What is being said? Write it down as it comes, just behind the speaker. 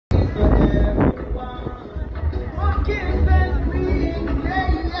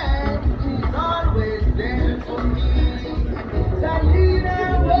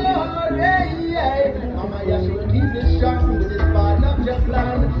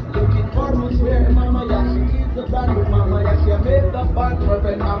Looking for me, swear, mama, yeah, she is a brand new mama, yeah, she made the band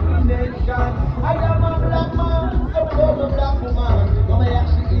perfect combination. I am a black man, so I love a black woman. Mama, yeah,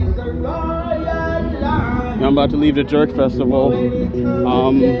 she is a royal line. I'm about to leave the Jerk Festival.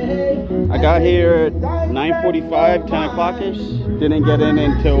 I got here at 9:45, 10 o'clock-ish. Didn't get in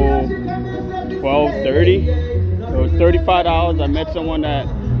until 12:30. It was $35. I met someone that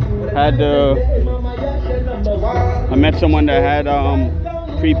had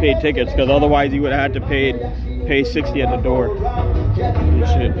prepaid tickets, because otherwise you would have had to pay 60 at the door and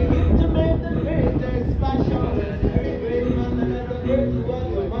shit.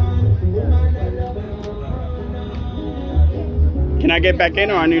 Can I get back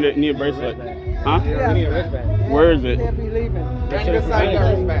in, or I need a bracelet? Huh? You need a wristband. Where is it? Can't be leaving. This side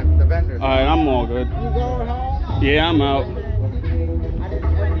got wristband. The vendor. Alright, I'm all good. You going home? Yeah, I'm out.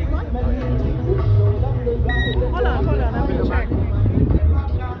 Hold on, let me check.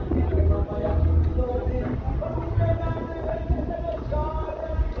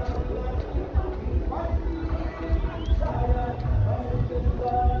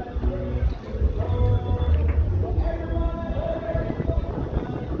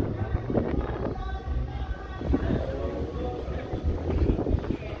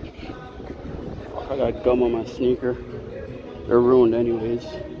 I got gum on my sneaker. They're ruined anyways.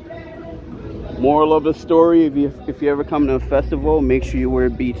 Moral of the story, if you ever come to a festival, make sure you wear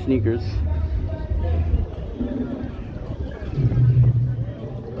beat sneakers.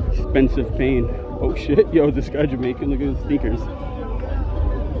 Expensive pain. Oh shit, yo, this guy Jamaican, look at his sneakers.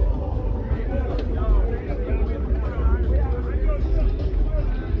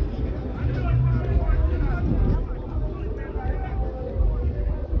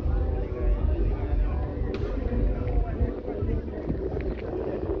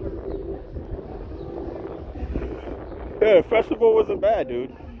 Yeah, the festival wasn't bad,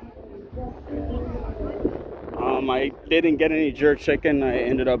 dude. I didn't get any jerk chicken. I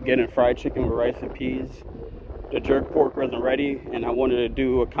ended up getting fried chicken with rice and peas. The jerk pork wasn't ready, and I wanted to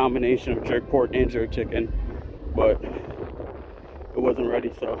do a combination of jerk pork and jerk chicken, but it wasn't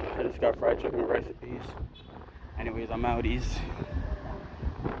ready, so I just got fried chicken with rice and peas. Anyways, I'm outies.